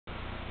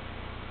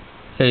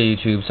Hey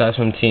YouTube, Sas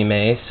from Team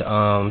Ace.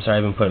 Sorry I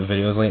haven't put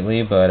videos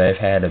lately, but I've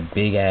had a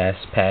big ass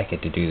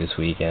packet to do this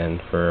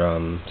weekend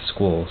for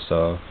school,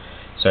 so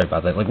sorry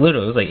about that. Like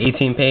literally, it was like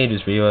 18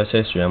 pages for U.S.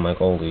 history. I'm like,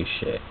 holy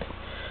shit.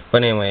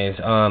 But anyways,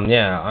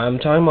 yeah, I'm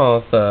talking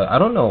about I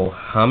don't know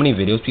how many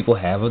videos people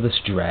have of this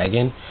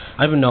dragon.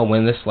 I don't even know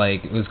when this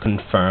like was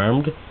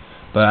confirmed,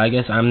 but I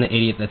guess I'm the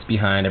idiot that's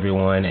behind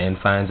everyone and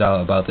finds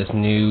out about this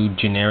new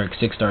generic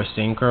 6-star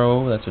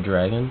synchro. That's a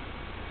dragon,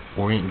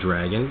 Orient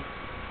dragon.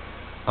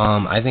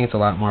 I think it's a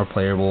lot more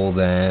playable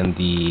than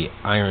the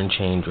Iron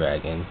Chain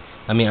Dragon.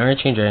 I mean, Iron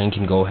Chain Dragon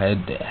can go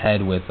head to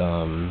head with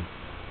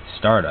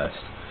Stardust,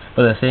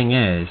 but the thing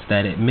is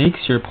that it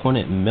makes your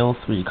opponent mill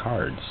 3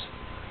 cards.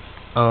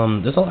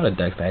 There's a lot of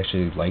decks that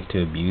actually like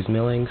to abuse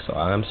milling, so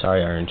I'm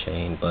sorry Iron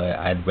Chain, but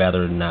I'd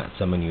rather not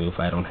summon you if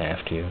I don't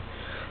have to.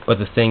 But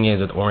the thing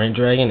is, with Orient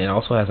Dragon, it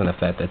also has an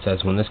effect that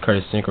says when this card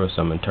is synchro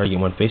summoned, target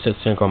one face-up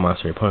synchro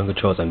monster your opponent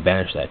controls and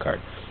banish that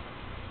card.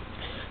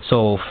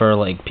 So for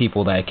like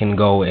people that can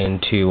go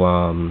into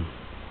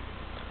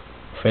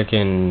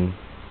freaking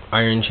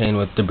Iron Chain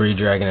with Debris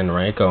Dragon and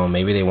Raikou,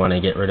 maybe they want to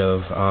get rid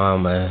of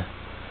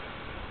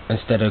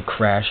instead of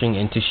crashing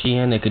into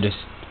Xian, they could just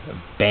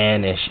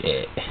banish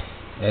it,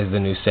 as the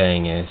new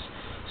saying is.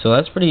 So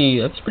that's pretty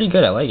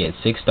good. I like it.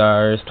 6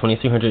 stars,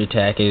 2300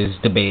 attack is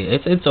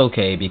debate. It's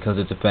okay because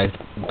its effect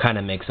kind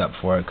of makes up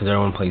for it because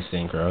everyone plays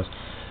synchros.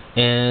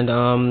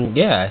 And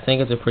yeah, I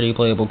think it's a pretty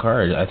playable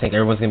card. I think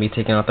everyone's gonna be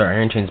taking out their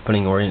Iron Chains,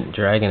 putting Orient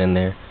Dragon in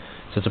there.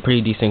 So it's a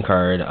pretty decent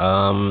card.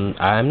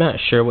 I'm not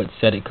sure what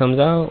set it comes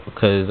out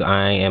because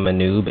I am a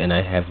noob and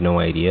I have no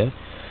idea.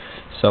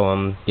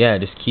 So yeah,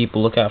 just keep a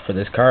lookout for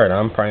this card.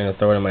 I'm probably gonna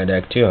throw it in my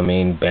deck too. I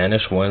mean,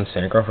 banish one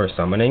synchro for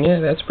summoning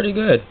it. That's pretty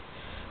good.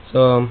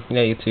 So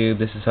yeah, YouTube.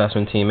 This is Haas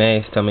from Team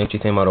Ace. Tell me what you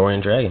think about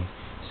Orient Dragon.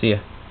 See ya.